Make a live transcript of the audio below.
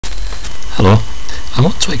Hello, I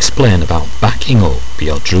want to explain about backing up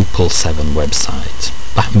your Drupal 7 website.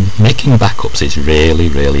 Making backups is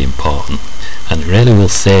really important, and it really will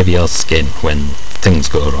save your skin when things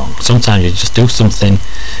go wrong. Sometimes you just do something,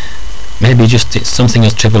 maybe just it's something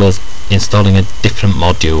as trivial as installing a different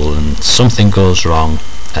module and something goes wrong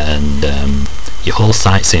and your whole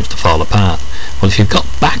site seems to fall apart. Well, if you've got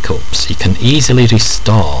backups, you can easily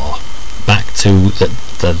restore back to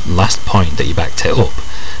the last point that you backed it up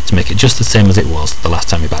to make it just the same as it was the last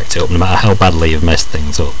time you backed it up, no matter how badly you've messed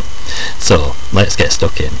things up. So let's get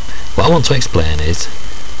stuck in. What I want to explain is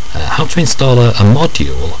how to install a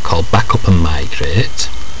module called Backup and Migrate.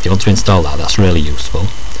 If you want to install that, that's really useful.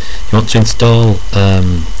 You want to install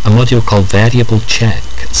a module called Variable Check.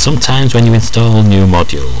 Sometimes when you install new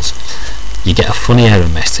modules you get a funny error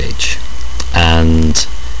message, and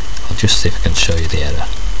I'll just see if I can show you the error.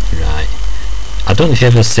 Right, I don't know if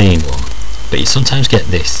you've ever seen one, but you sometimes get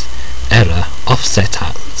this error, offset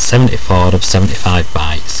at 74 of 75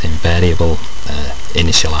 bytes in variable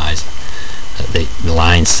initialize at the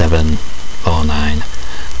line 749.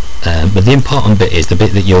 But the important bit is the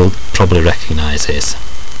bit that you'll probably recognise is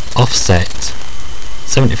offset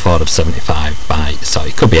 74 of 75 bytes. So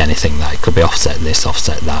it could be anything, that it could be offset this,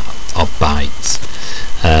 offset that of bytes,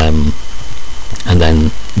 and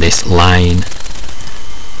then this line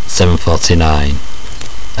 749,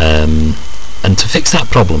 and to fix that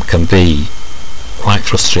problem can be quite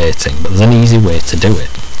frustrating, but there's an easy way to do it.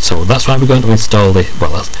 So that's why we're going to install it.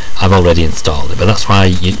 Well, I've already installed it, but that's why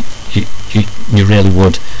you really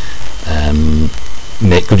would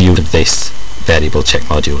make good use of this variable check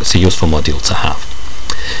module. It's a useful module to have.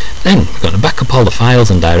 Then we're going to back up all the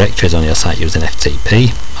files and directories on your site using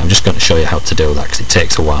FTP. I'm just going to show you how to do that because it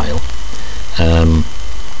takes a while. And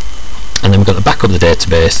then we're going to back up the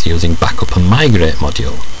database using Backup and Migrate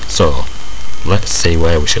module. So let's see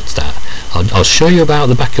where we should start. I'll show you about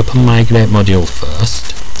the Backup and Migrate module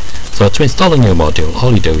first. So to install a new module,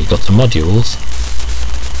 all you do, you go to Modules,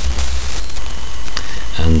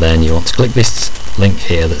 and then you want to click this link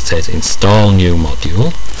here that says Install New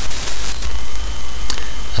Module,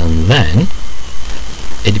 and then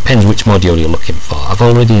it depends which module you're looking for. I've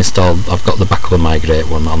got the Backup and Migrate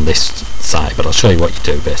one on this site, but I'll show you what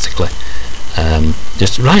you do basically.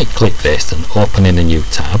 Just right click this and open in a new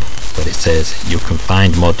tab where it says you can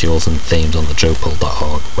find modules and themes on the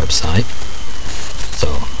Drupal.org website. So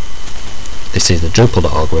this is the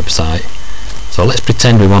Drupal.org website. So let's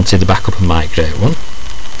pretend we wanted the Backup and Migrate one.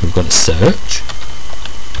 We're going to search,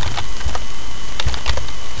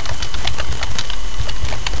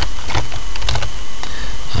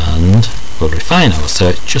 and we'll refine our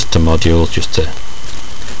search just to modules, just to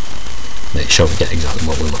make sure we get exactly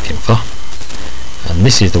what we're looking for. And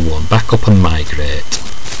this is the one, Backup and Migrate.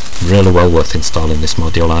 Really well worth installing this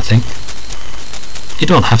module, I think. You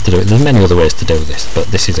don't have to do it, there's many other ways to do this, but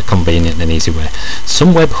this is a convenient and easy way.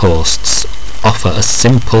 Some web hosts offer a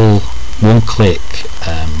simple one-click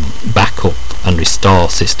backup and restore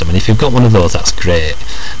system, and if you've got one of those, that's great,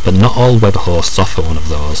 but not all web hosts offer one of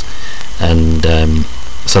those, and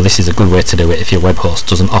so this is a good way to do it if your web host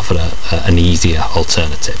doesn't offer an easier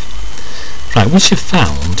alternative. Right, once you've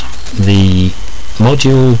found the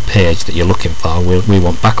module page that you're looking for, we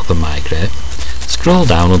want Backup and Migrate, scroll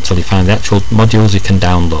down until you find the actual modules you can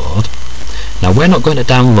download. Now we're not going to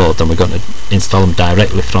download them, we're going to install them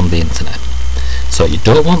directly from the internet. So you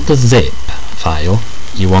don't want the zip file,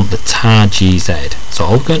 you want the tar.gz. So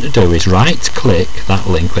all we're going to do is right click that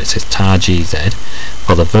link where it says tar.gz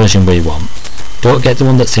for the version we want. Don't get the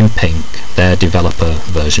one that's in pink, they're developer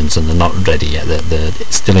versions and they're not ready yet, they're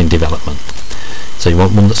still in development. So you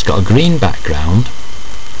want one that's got a green background,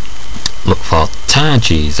 look for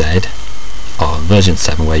tar.gz, or version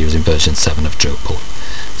 7, we're using version 7 of Drupal.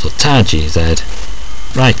 So tar.gz,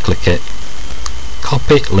 right click it,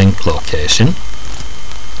 copy link location,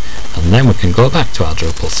 and then we can go back to our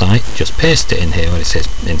Drupal site, just paste it in here where it says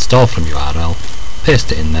install from URL,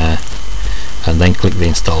 paste it in there, and then click the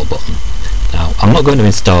install button. Now I'm not going to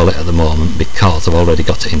install it at the moment because I've already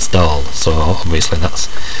got it installed, so obviously that's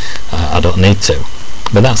I don't need to,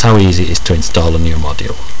 but that's how easy it is to install a new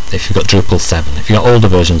module if you've got Drupal 7. If you've got older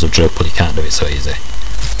versions of Drupal you can't do it so easy.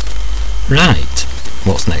 Right,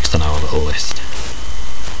 what's next on our little list?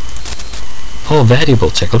 Oh, variable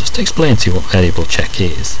check. I'll just explain to you what variable check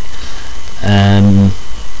is.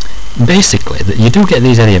 Basically, you do get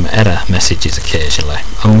these error messages occasionally,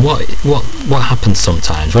 and what happens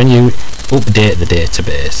sometimes when you update the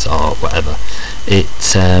database or whatever, it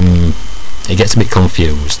gets a bit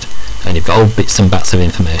confused and you've got all bits and bats of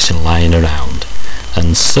information lying around,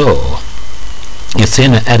 and so you'll see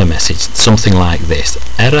an error message, something like this: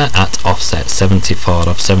 error at offset 74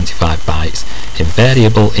 of 75 bytes in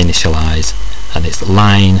variable initialize, and it's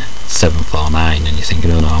line 749, and you're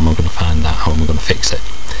thinking, oh no, how am I going to find that, how am I going to fix it?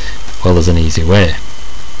 Well, there's an easy way.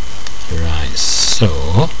 Right, so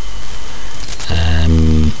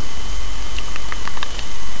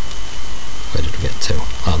where did we get to?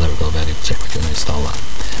 Oh, there we go, variable check, we're going to install that.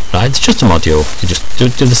 Right, it's just a module. You just do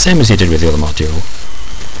the same as you did with the other module.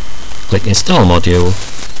 Click install module,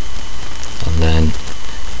 and then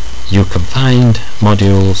you can find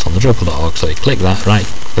modules on the Drupal.org, so you click that, right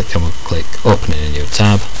click and we'll click open in a new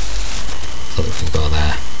tab, so that we can go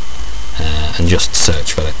there and just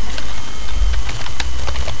search for it.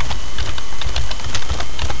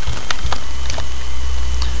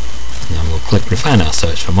 And then we'll click refine our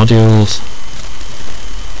search for modules.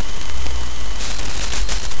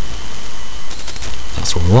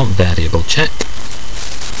 That's what we want, variable check.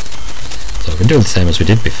 So we can do the same as we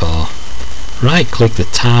did before. Right click the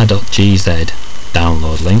tar.gz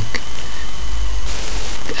download link,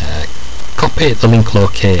 copy the link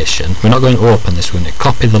location. We're not going to open this, we're going to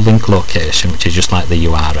copy the link location, which is just like the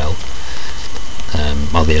URL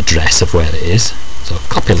or the address of where it is. So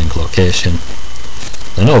copy link location,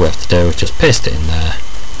 then all we have to do is just paste it in there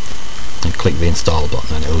and click the install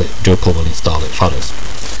button, and Drupal will install it for us.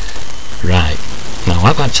 Right, now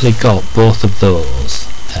I've actually got both of those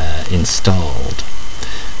installed,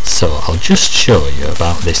 so I'll just show you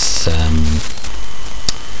about this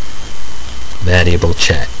variable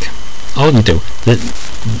check. All you do,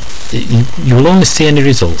 you will only see any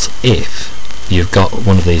results if you've got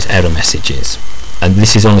one of these error messages, and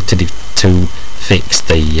this is only to fix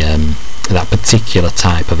the that particular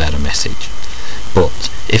type of error message. But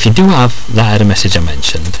if you do have that error message I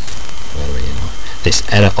mentioned, this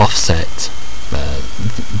error offset,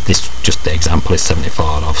 this just the example is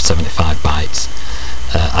 74 of 75 bytes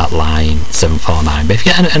at line 749, but if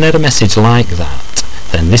you get an error message like that,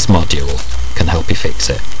 then this module can help you fix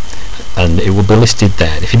it, and it will be listed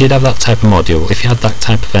there. If you did have that type of module, if you had that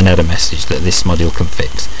type of an error message that this module can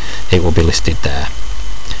fix, it will be listed there.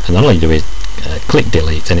 And then all you do is click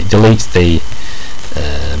delete, and it deletes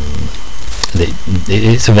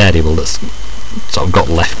it's a variable that's sort of got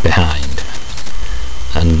left behind,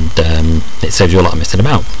 and it saves you a lot of messing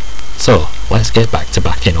about. So let's get back to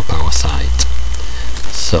backing up our site.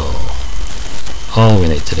 So all we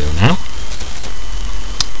need to do now,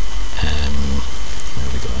 where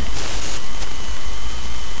are we going?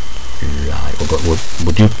 Right,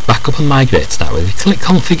 we'll do backup and migrate to start with. If you click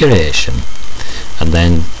configuration, and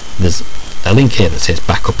then there's a link here that says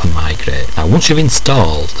backup and migrate. Now once you've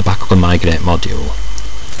installed the backup and migrate module,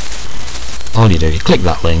 all you do, you click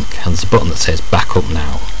that link and there's a button that says backup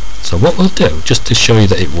now. So what we'll do, just to show you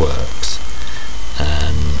that it works,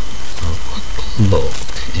 I'll look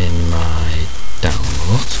in my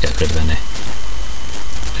downloads, get rid of any,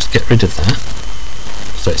 just get rid of that,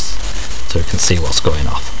 so we can see what's going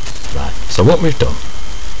off. Right, so what we've done,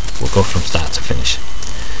 we'll go from start to finish.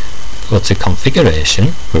 Go to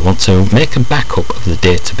configuration, we want to make a backup of the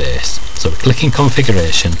database, so we click in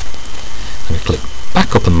configuration and we click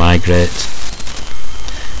backup and migrate,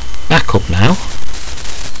 backup now,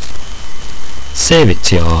 save it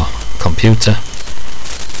to your computer.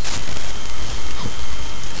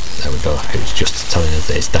 There we go, it's just telling us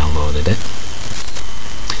that it's downloaded it.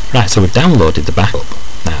 Right, so we've downloaded the backup.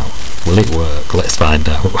 Now, will it work? Let's find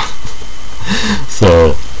out.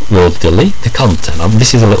 So we'll delete the content.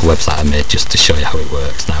 This is a little website I made just to show you how it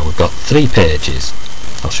works. Now we've got 3 pages.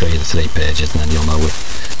 I'll show you the 3 pages and then you'll know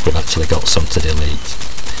we've actually got some to delete.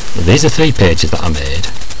 These are 3 pages that I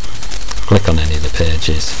made. Click on any of the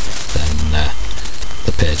pages, then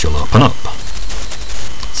the page will open up.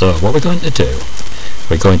 So what we're going to do,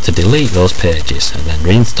 we're going to delete those pages and then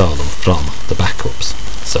reinstall them from the backups.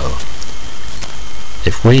 So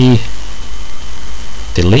if we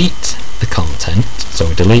delete the content, so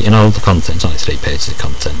we're deleting all the content, only 3 pages of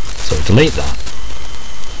content, so we delete that.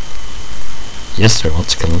 Yes, we want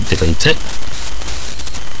to delete it.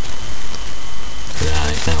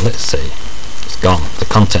 Right, now let's see, it's gone, the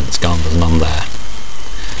content's gone, there's none there.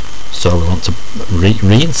 So we want to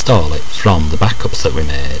reinstall it from the backups that we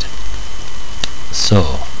made.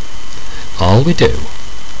 So all we do,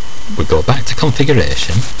 we go back to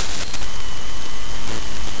configuration,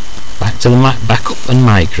 back to the backup and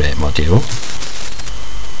migrate module.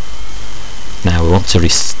 Now we want to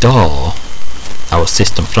restore our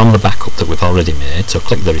system from the backup that we've already made, so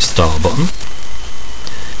click the restore button.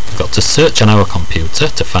 We've got to search on our computer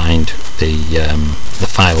to find the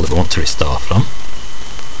file that we want to restore from,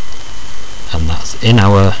 and that's in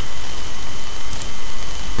our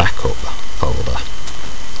backup folder.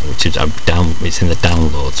 which is it's in the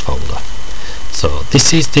downloads folder. So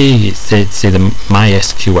this is the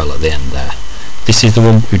MySQL at the end there. This is the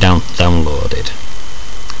one we downloaded.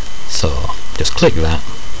 So just click that,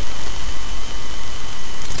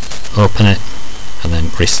 open it, and then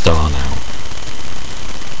restore now.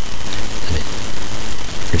 And it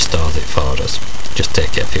restores it for us. Just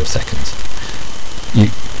take it a few seconds.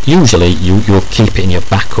 Usually you'll keep it in your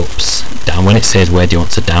backups down when it says where do you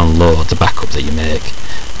want to download the backup that you make.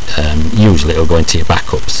 Usually it'll go into your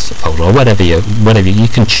backups folder, or whatever you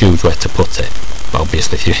can choose where to put it. But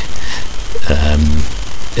obviously if you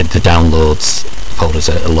the downloads folder's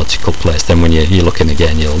a logical place, then when you're looking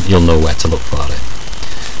again you'll know where to look for it.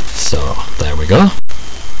 So there we go.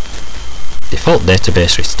 Default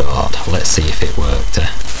database restored. Let's see if it worked.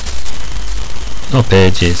 No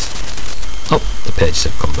pages. Oh, the pages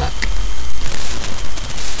have come back.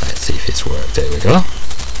 Let's see if it's worked. There we go.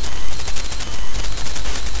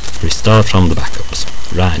 Restored from the backups.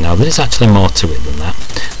 Right, now there's actually more to it than that.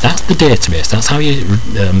 That's the database. That's how you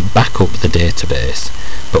back up the database.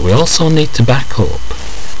 But we also need to back up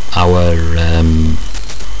our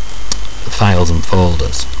files and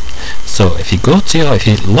folders. So if you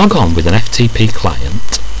log on with an FTP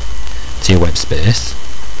client to your web space,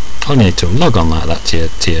 all you need to log on like that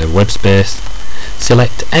to your web space,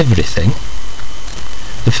 select everything.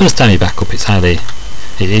 The first time you back up,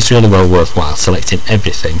 it's really well worthwhile selecting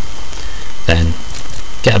everything. Then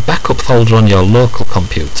get a backup folder on your local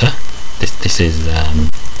computer. This is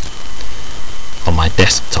on my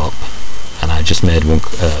desktop, and I just made one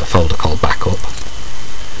folder called backup.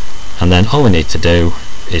 And then all we need to do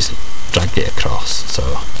is drag it across.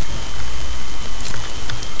 So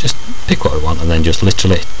just pick what we want and then just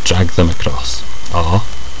literally drag them across, or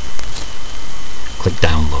click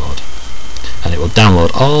download, and it will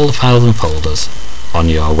download all the files and folders on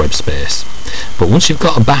your web space. But once you've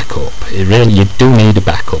got a backup, you do need a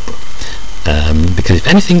backup, because if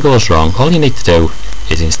anything goes wrong, all you need to do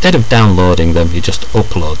is, instead of downloading them, you just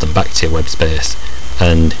upload them back to your web space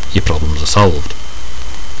and your problems are solved.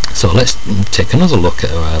 So let's take another look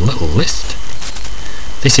at our little list.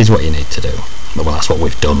 This is what you need to do. Well, that's what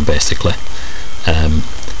we've done basically.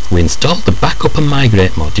 We installed the backup and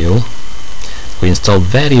migrate module. We installed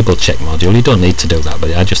variable check module. You don't need to do that,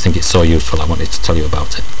 but I just think it's so useful I wanted to tell you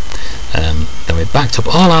about it. Then we backed up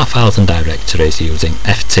all our files and directories using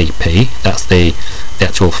FTP. That's the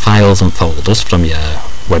actual files and folders from your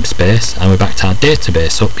web space, and we backed our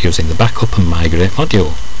database up using the backup and migrate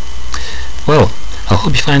module. Well, I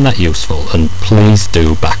hope you find that useful, and please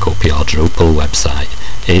do back up your Drupal website.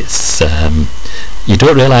 It's you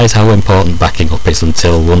don't realise how important backing up is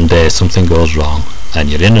until one day something goes wrong and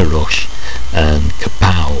you're in a rush and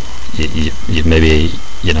kapow, you maybe,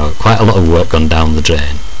 quite a lot of work gone down the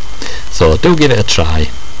drain. So do give it a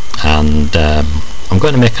try, and I'm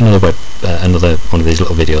going to make another one of these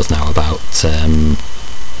little videos now about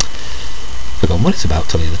forgotten what it's about, to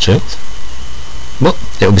tell you the truth. But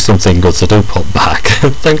it'll be something good, so do pop back.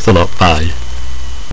 Thanks a lot, bye.